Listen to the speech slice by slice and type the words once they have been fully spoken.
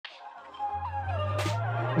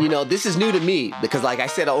You know, this is new to me because, like I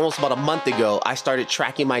said, almost about a month ago, I started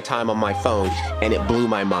tracking my time on my phone and it blew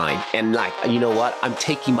my mind. And like, you know what? I'm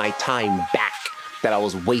taking my time back that I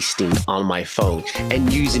was wasting on my phone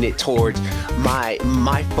and using it towards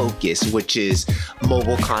my focus, which is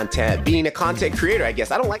mobile content, being a content creator, I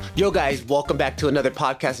guess. I don't like... Yo guys, welcome back to another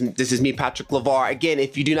podcast. This is me, Patrick Levar. Again,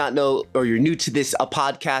 if you do not know or you're new to this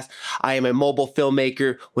podcast, I am a mobile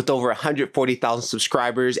filmmaker with over 140,000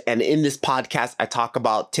 subscribers. And in this podcast, I talk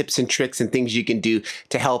about tips and tricks and things you can do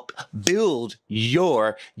to help build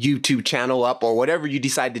your YouTube channel up or whatever you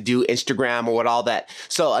decide to do, Instagram or what all that.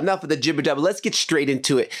 So enough of the jibber jabber. Let's get straight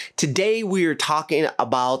into it. Today we are talking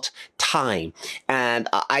about time, and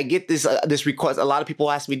I get this request. A lot of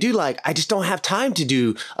people ask me, dude, like, I just don't have time to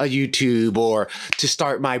do a YouTube or to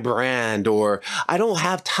start my brand, or I don't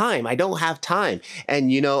have time.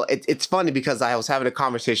 And you know, it's funny because I was having a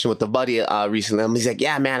conversation with a buddy recently, and he's like,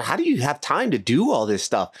 yeah, man, how do you have time to do all this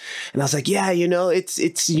stuff? And I was like, yeah, you know,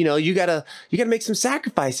 it's you know, you gotta make some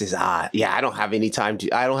sacrifices. Yeah, I don't have any time to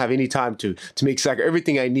make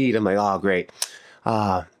everything I need. I'm like, oh, great.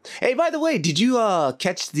 Hey, by the way, did you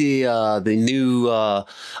catch the new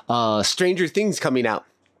Stranger Things coming out?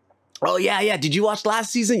 Oh, yeah. Did you watch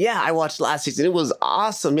last season? Yeah, I watched last season. It was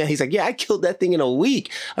awesome. Yeah, he's like, yeah, I killed that thing in a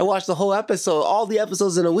week. I watched the whole episode, all the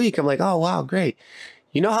episodes in a week. I'm like, oh, wow, great.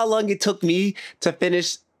 You know how long it took me to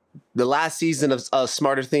finish the last season of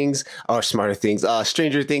Stranger Things?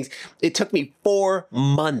 It took me 4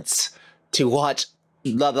 months to watch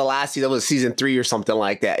the last season. That was season 3 or something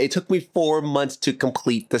like that. It took me 4 months to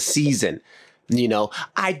complete the season. You know,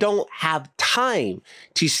 I don't have time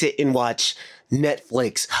to sit and watch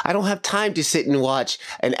Netflix. I don't have time to sit and watch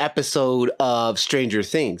an episode of Stranger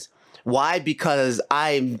Things. Why? Because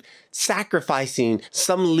I'm sacrificing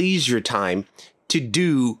some leisure time to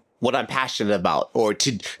do what I'm passionate about, or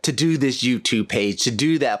to do this YouTube page, to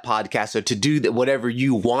do that podcast, or to do whatever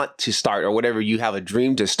you want to start, or whatever you have a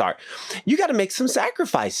dream to start. You got to make some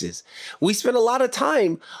sacrifices. We spend a lot of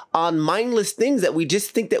time on mindless things that we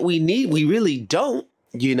just think that we need. We really don't,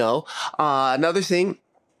 you know. Another thing,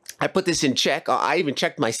 I put this in check. I even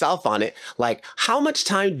checked myself on it. Like, how much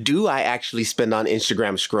time do I actually spend on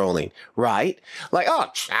Instagram scrolling, right? Like,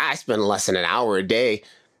 oh, I spend less than an hour a day.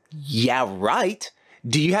 Yeah, right.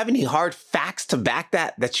 Do you have any hard facts to back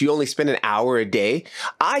that you only spend an hour a day?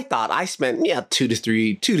 I thought I spent, 2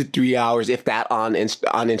 to 3 hours, if that, on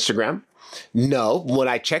Instagram. No, when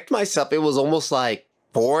I checked myself, it was almost like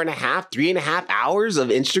 3.5 hours of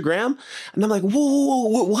Instagram. And I'm like,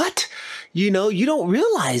 whoa, what? You know, you don't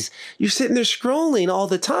realize you're sitting there scrolling all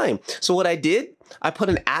the time. So what I did, I put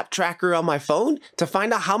an app tracker on my phone to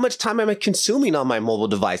find out how much time I'm consuming on my mobile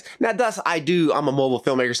device. Now, thus, I'm a mobile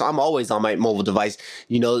filmmaker, so I'm always on my mobile device,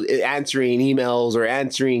 you know, answering emails or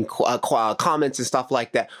answering comments and stuff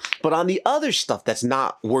like that. But on the other stuff that's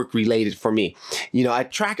not work related for me, you know, I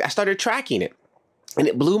started tracking it. And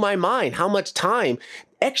it blew my mind how much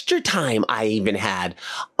extra time I even had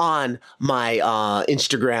on my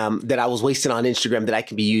Instagram, that I was wasting on Instagram, that I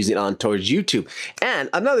can be using on towards YouTube. And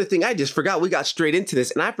another thing I just forgot, we got straight into this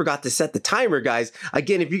and I forgot to set the timer, guys.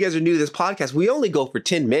 Again, if you guys are new to this podcast, we only go for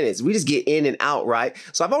 10 minutes. We just get in and out, right?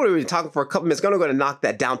 So I've already been talking for a couple minutes. I'm going to knock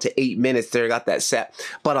that down to 8 minutes there. I got that set.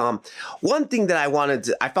 But one thing that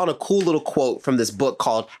I found a cool little quote from this book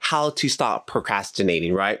called How to Stop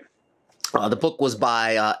Procrastinating, right? The book was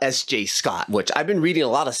by S.J. Scott, which I've been reading a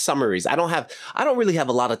lot of summaries. I don't really have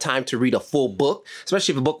a lot of time to read a full book,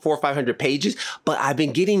 especially if a book 400 or 500 pages, but I've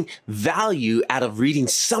been getting value out of reading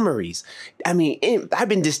summaries. I mean, I've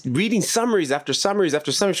been just reading summaries after summaries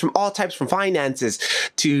after summaries from all types, from finances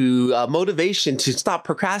to motivation, to stop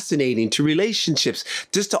procrastinating, to relationships,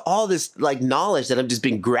 just to all this like knowledge that I've just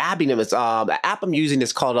been grabbing. It's the app I'm using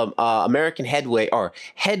is called American Headway, or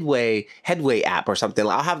Headway app or something.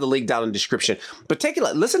 I'll have the link down in the description. But take a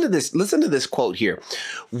look. Listen to this quote here.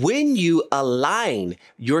 When you align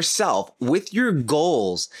yourself with your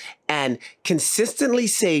goals and consistently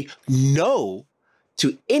say no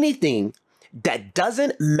to anything that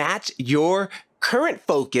doesn't match your current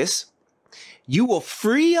focus, you will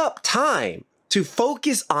free up time to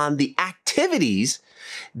focus on the activities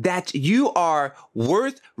that you are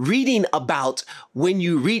worth reading about when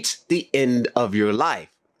you reach the end of your life.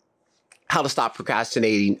 How to Stop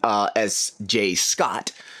Procrastinating, S.J.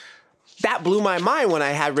 Scott. That blew my mind when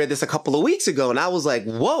I had read this a couple of weeks ago, and I was like,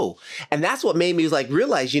 whoa. And that's what made me like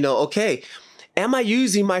realize, you know, okay. am I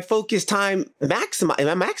using my focus time am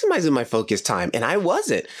I maximizing my focus time? And I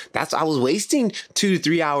wasn't. I was wasting 2 to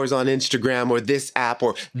 3 hours on Instagram or this app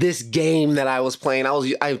or this game that I was playing.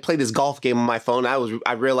 I played this golf game on my phone.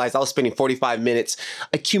 I realized I was spending 45 minutes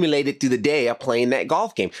accumulated through the day of playing that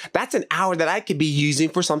golf game. That's an hour that I could be using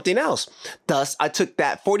for something else. Thus, I took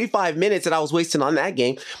that 45 minutes that I was wasting on that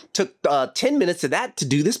game, took 10 minutes of that to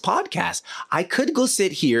do this podcast. I could go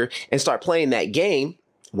sit here and start playing that game,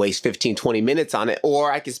 waste 15, 20 minutes on it,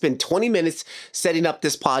 or I could spend 20 minutes setting up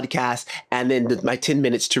this podcast and then my 10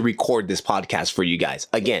 minutes to record this podcast for you guys.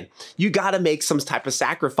 Again, you got to make some type of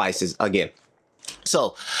sacrifices again.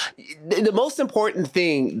 So the most important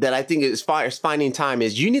thing that I think as far as finding time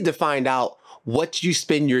is you need to find out what you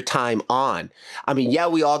spend your time on. I mean, yeah,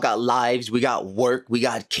 we all got lives, we got work, we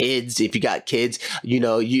got kids. If you got kids,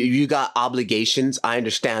 you got obligations. I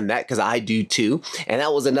understand that because I do too. And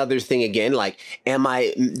that was another thing again, like, am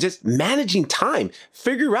I just managing time?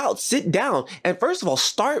 Figure out, sit down, and first of all,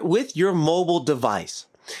 start with your mobile device.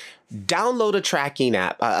 Download a tracking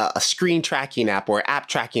app, a screen tracking app or app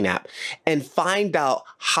tracking app, and find out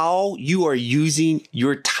how you are using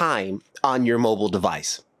your time on your mobile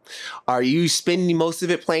device. Are you spending most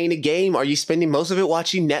of it playing a game? Are you spending most of it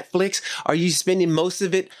watching Netflix? Are you spending most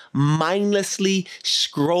of it mindlessly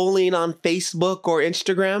scrolling on Facebook or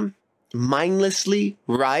Instagram? Mindlessly,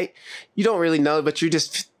 right? You don't really know, but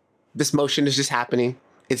this motion is just happening.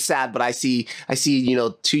 It's sad, but I see,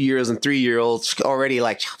 2-year-olds and 3-year-olds already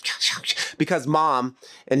like, because mom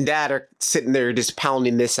and dad are sitting there just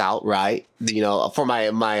pounding this out, right? For my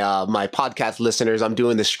podcast listeners, I'm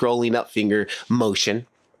doing the scrolling up finger motion.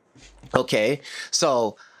 Okay,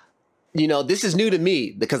 so, this is new to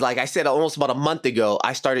me because, like I said, almost about a month ago,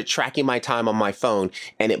 I started tracking my time on my phone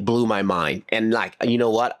and it blew my mind. And like, you know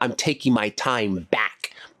what? I'm taking my time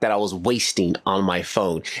back that I was wasting on my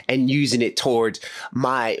phone and using it towards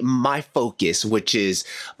my focus, which is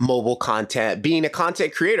mobile content, being a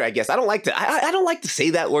content creator, I guess. I don't like to say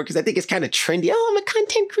that word because I think it's kind of trendy. Oh, I'm a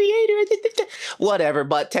content creator, whatever.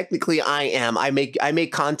 But technically I am. I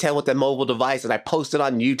make content with a mobile device and I post it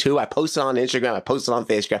on YouTube. I post it on Instagram. I post it on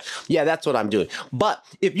Facebook. Yeah, that's what I'm doing. But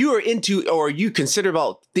if you are into, or you consider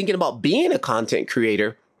thinking about being a content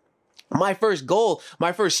creator, my first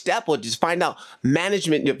step was just find out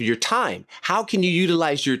management of your time. How can you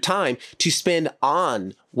utilize your time to spend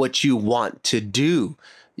on what you want to do?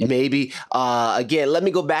 Maybe, again, let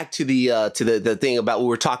me go back to the thing about what we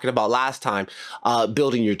were talking about last time,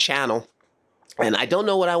 building your channel. And I don't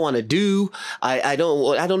know what I want to do. I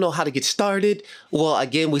don't know how to get started. Well,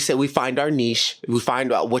 again, we said we find our niche. We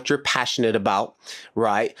find out what you're passionate about,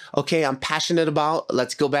 right? Okay, I'm passionate about,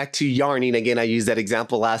 let's go back to yarning. Again, I used that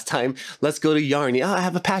example last time. Let's go to yarning. Oh, I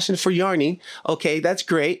have a passion for yarning. Okay, that's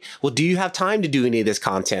great. Well, do you have time to do any of this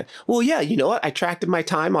content? Well, yeah, you know what? I tracked my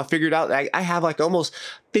time. I figured out I have like almost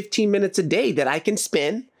 15 minutes a day that I can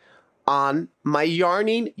spend on my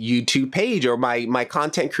yarning YouTube page or my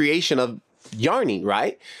content creation of yarning,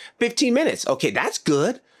 right? 15 minutes. Okay, that's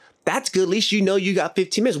good. That's good. At least you know you got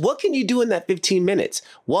 15 minutes. What can you do in that 15 minutes?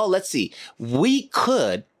 Well, let's see. We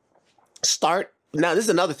could start. Now, this is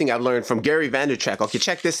another thing I've learned from Gary Vaynerchuk. Okay,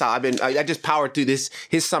 check this out. I just powered through his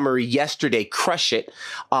summary yesterday. Crush it.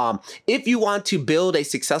 If you want to build a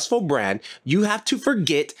successful brand, you have to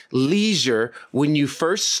forget leisure when you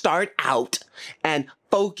first start out and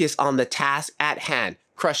focus on the task at hand.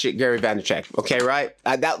 Crush it, Gary Vaynerchuk. Okay, right?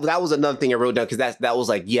 That was another thing I wrote down because that was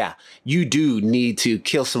like, yeah, you do need to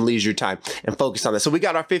kill some leisure time and focus on this. So we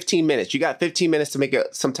got our 15 minutes. You got 15 minutes to make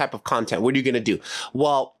some type of content. What are you going to do?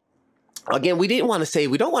 Well, again, we don't want to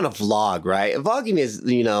vlog, right? Vlogging is,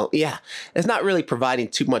 yeah, it's not really providing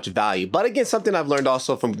too much value. But again, something I've learned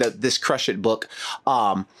also from this Crush It book,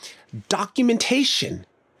 documentation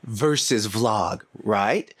versus vlog,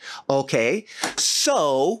 right? Okay,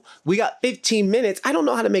 so we got 15 minutes. I don't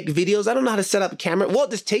know how to make videos. I don't know how to set up a camera. Well,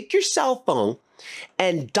 just take your cell phone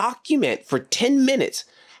and document for 10 minutes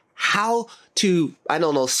how to, I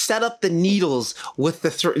don't know, set up the needles with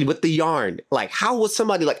the yarn. Like, how would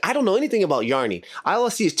somebody, like, I don't know anything about yarning. All I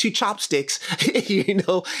see is 2 chopsticks,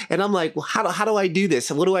 and I'm like, well, how do I do this?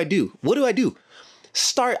 What do I do? What do I do?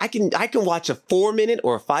 I can watch a 4-minute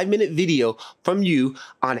or a 5-minute video from you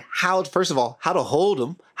on how, first of all, how to hold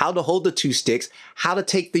them, how to hold the 2 sticks, how to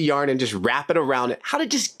take the yarn and just wrap it around it, how to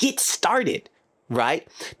just get started, right?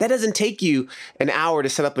 That doesn't take you an hour to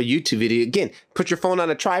set up a YouTube video. Again, put your phone on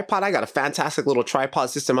a tripod. I got a fantastic little tripod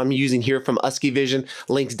system I'm using here from Usky Vision.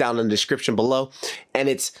 Links down in the description below. And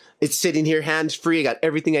it's It's sitting here hands-free. I got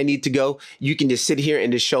everything I need to go. You can just sit here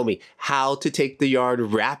and just show me how to take the yarn,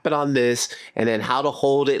 wrap it on this, and then how to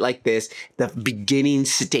hold it like this, the beginning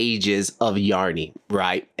stages of yarning,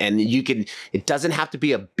 right? And you can, it doesn't have to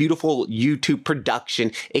be a beautiful YouTube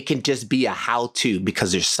production. It can just be a how-to,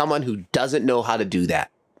 because there's someone who doesn't know how to do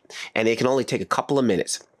that. And it can only take a couple of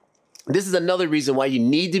minutes. This is another reason why you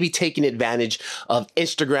need to be taking advantage of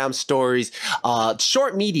Instagram stories,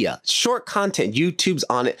 short media, short content. YouTube's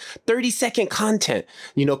on it, 30-second content.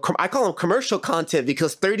 You know, I call them commercial content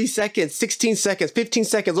because 30 seconds, 16 seconds, 15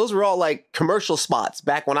 seconds, those were all like commercial spots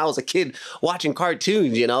back when I was a kid watching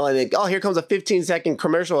cartoons, you know, and then, oh, here comes a 15-second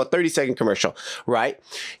commercial, a 30-second commercial, right?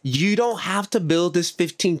 You don't have to build this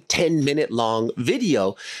 10-minute long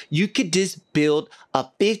video. You could just build a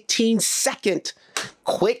 15-second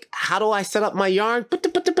quick, how do I set up my yarn?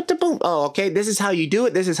 Boom. Oh, okay, this is how you do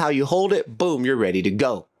it. This is how you hold it. Boom, you're ready to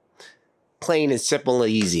go. Plain and simple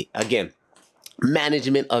and easy. Again,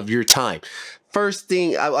 management of your time. First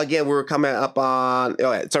thing, again, we're coming up on,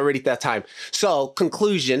 oh, it's already that time. So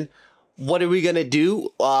conclusion, what are we gonna do?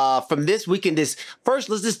 From this, we can just, first,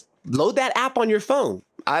 let's just load that app on your phone.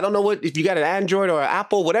 I don't know what, if you got an Android or an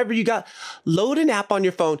Apple, whatever you got, load an app on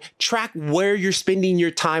your phone, track where you're spending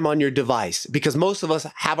your time on your device, because most of us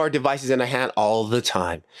have our devices in our hand all the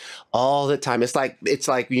time. All the time. It's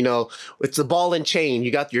like, you know, it's a ball and chain.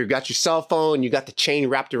 You got your cell phone, you got the chain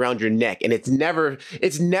wrapped around your neck, and it's never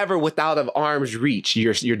without of arm's reach,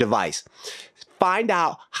 your device. Find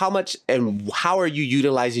out how much and how are you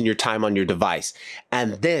utilizing your time on your device,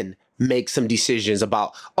 and then make some decisions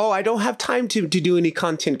about, oh, I don't have time to do any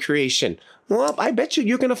content creation. Well, I bet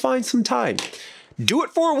you're going to find some time. Do it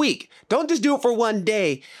for a week. Don't just do it for one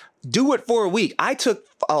day. Do it for a week. I took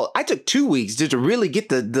 2 weeks to really get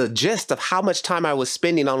the gist of how much time I was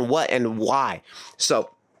spending on what and why. So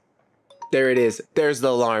there it is. There's the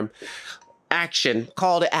alarm. Action,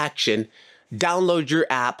 call to action. Download your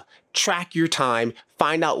app. Track your time,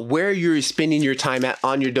 find out where you're spending your time at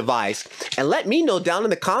on your device, and let me know down in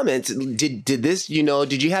the comments, did this, you know,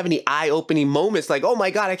 did you have any eye-opening moments like, oh my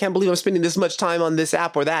God, I can't believe I'm spending this much time on this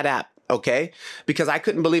app or that app, okay? Because I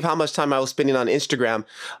couldn't believe how much time I was spending on Instagram.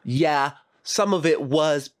 Yeah, some of it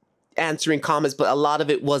was answering comments, but a lot of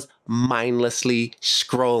it was mindlessly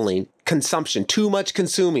scrolling, consumption, too much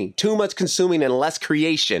consuming and less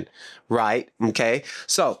creation, right? Okay,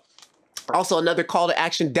 so also, another call to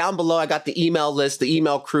action down below. I got the email list, the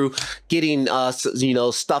email crew, getting you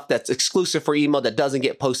know, stuff that's exclusive for email that doesn't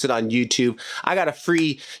get posted on YouTube. I got a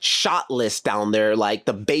free shot list down there, like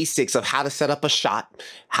the basics of how to set up a shot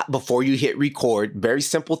before you hit record. Very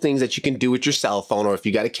simple things that you can do with your cell phone, or if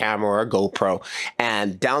you got a camera or a GoPro.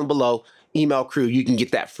 And down below, email crew, you can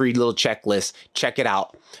get that free little checklist. Check it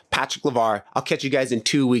out. Patrick Levar. I'll catch you guys in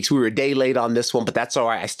 2 weeks. We were a day late on this one, but that's all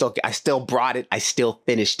right. I still brought it. I still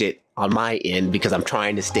finished it on my end because I'm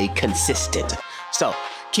trying to stay consistent. So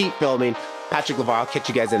keep filming. Patrick Levar. I'll catch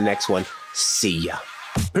you guys in the next one. See ya.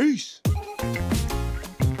 Peace.